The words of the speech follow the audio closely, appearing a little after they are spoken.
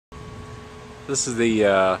This is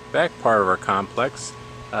the back part of our complex.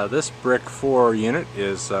 This brick 4 unit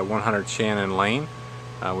is 100 Shannon Lane.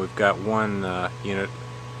 We've got one unit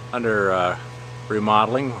under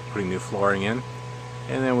remodeling, putting new flooring in,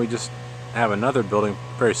 and then we just have another building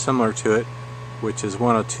very similar to it, which is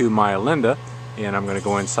 102 Linda, and I'm going to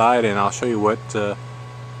go inside and I'll show you what the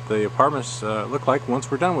apartments look like once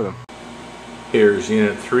we're done with them. Here's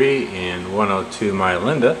unit 3 in 102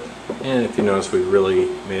 Linda, and if you notice, we really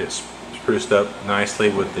made it spruced up nicely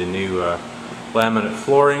with the new laminate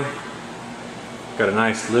flooring. Got a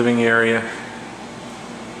nice living area,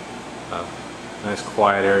 nice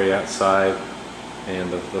quiet area outside,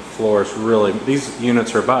 and the floor is really, these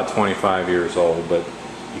units are about 25 years old, but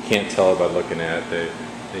you can't tell by looking at it.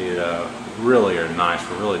 They really are nice.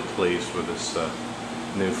 We're really pleased with this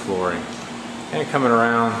new flooring. And coming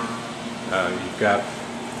around, you've got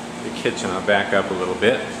the kitchen. I'll back up a little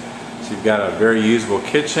bit. So you've got a very usable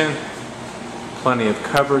kitchen, plenty of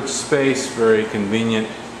coverage space, very convenient,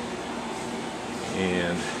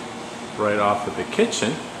 and right off of the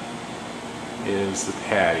kitchen is the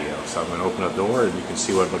patio. So I'm going to open a door and you can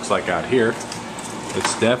see what it looks like out here.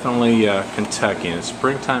 It's definitely Kentucky, and it's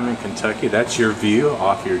springtime in Kentucky. That's your view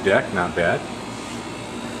off your deck, not bad.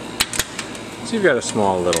 So you've got a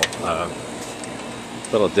small little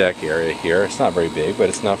deck area here. It's not very big, but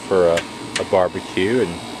it's enough for a barbecue, and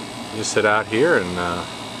you just sit out here and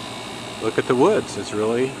look at the woods. It's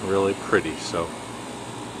really, really pretty. So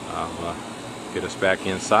I'll get us back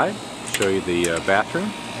inside, show you the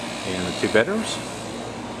bathroom and the 2 bedrooms.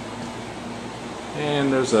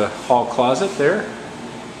 And there's a hall closet there.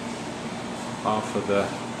 Off of the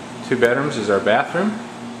 2 bedrooms is our bathroom.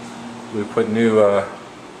 We put new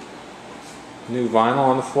vinyl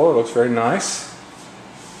on the floor. It looks very nice.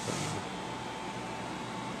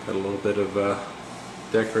 Got a little bit of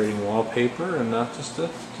decorating wallpaper, and just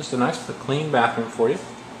a nice clean bathroom for you.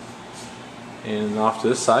 And off to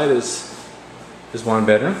this side is 1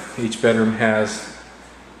 bedroom. Each bedroom has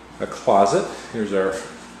a closet. Here's our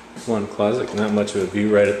one closet. Not much of a view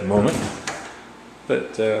right at the moment,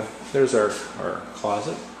 but there's our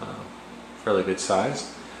closet, fairly good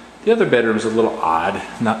size. The other bedroom's a little odd,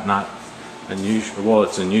 not unusual. Well,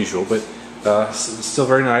 it's unusual, but still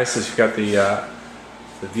very nice. As you've got the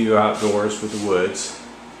view outdoors with the woods.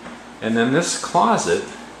 And then this closet,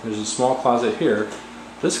 there's a small closet here.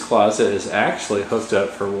 This closet is actually hooked up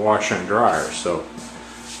for washer and dryer, so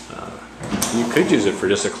you could use it for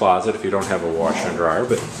just a closet if you don't have a washer and dryer.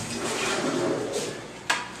 But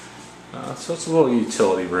so it's a little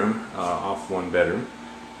utility room off 1 bedroom,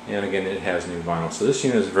 and again, it has new vinyl. So this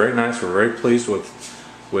unit is very nice. We're very pleased with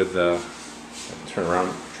turn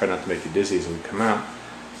around, try not to make you dizzy as we come out.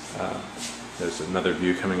 There's another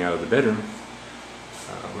view coming out of the bedroom.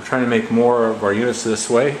 We're trying to make more of our units this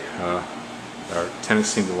way. Our tenants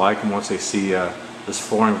seem to like them once they see this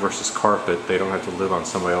flooring versus carpet. They don't have to live on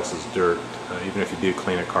somebody else's dirt. Even if you do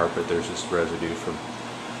clean a carpet, there's just residue from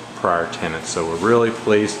prior tenants. So we're really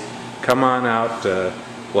pleased. Come on out.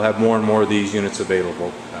 We'll have more and more of these units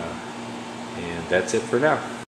available. And that's it for now.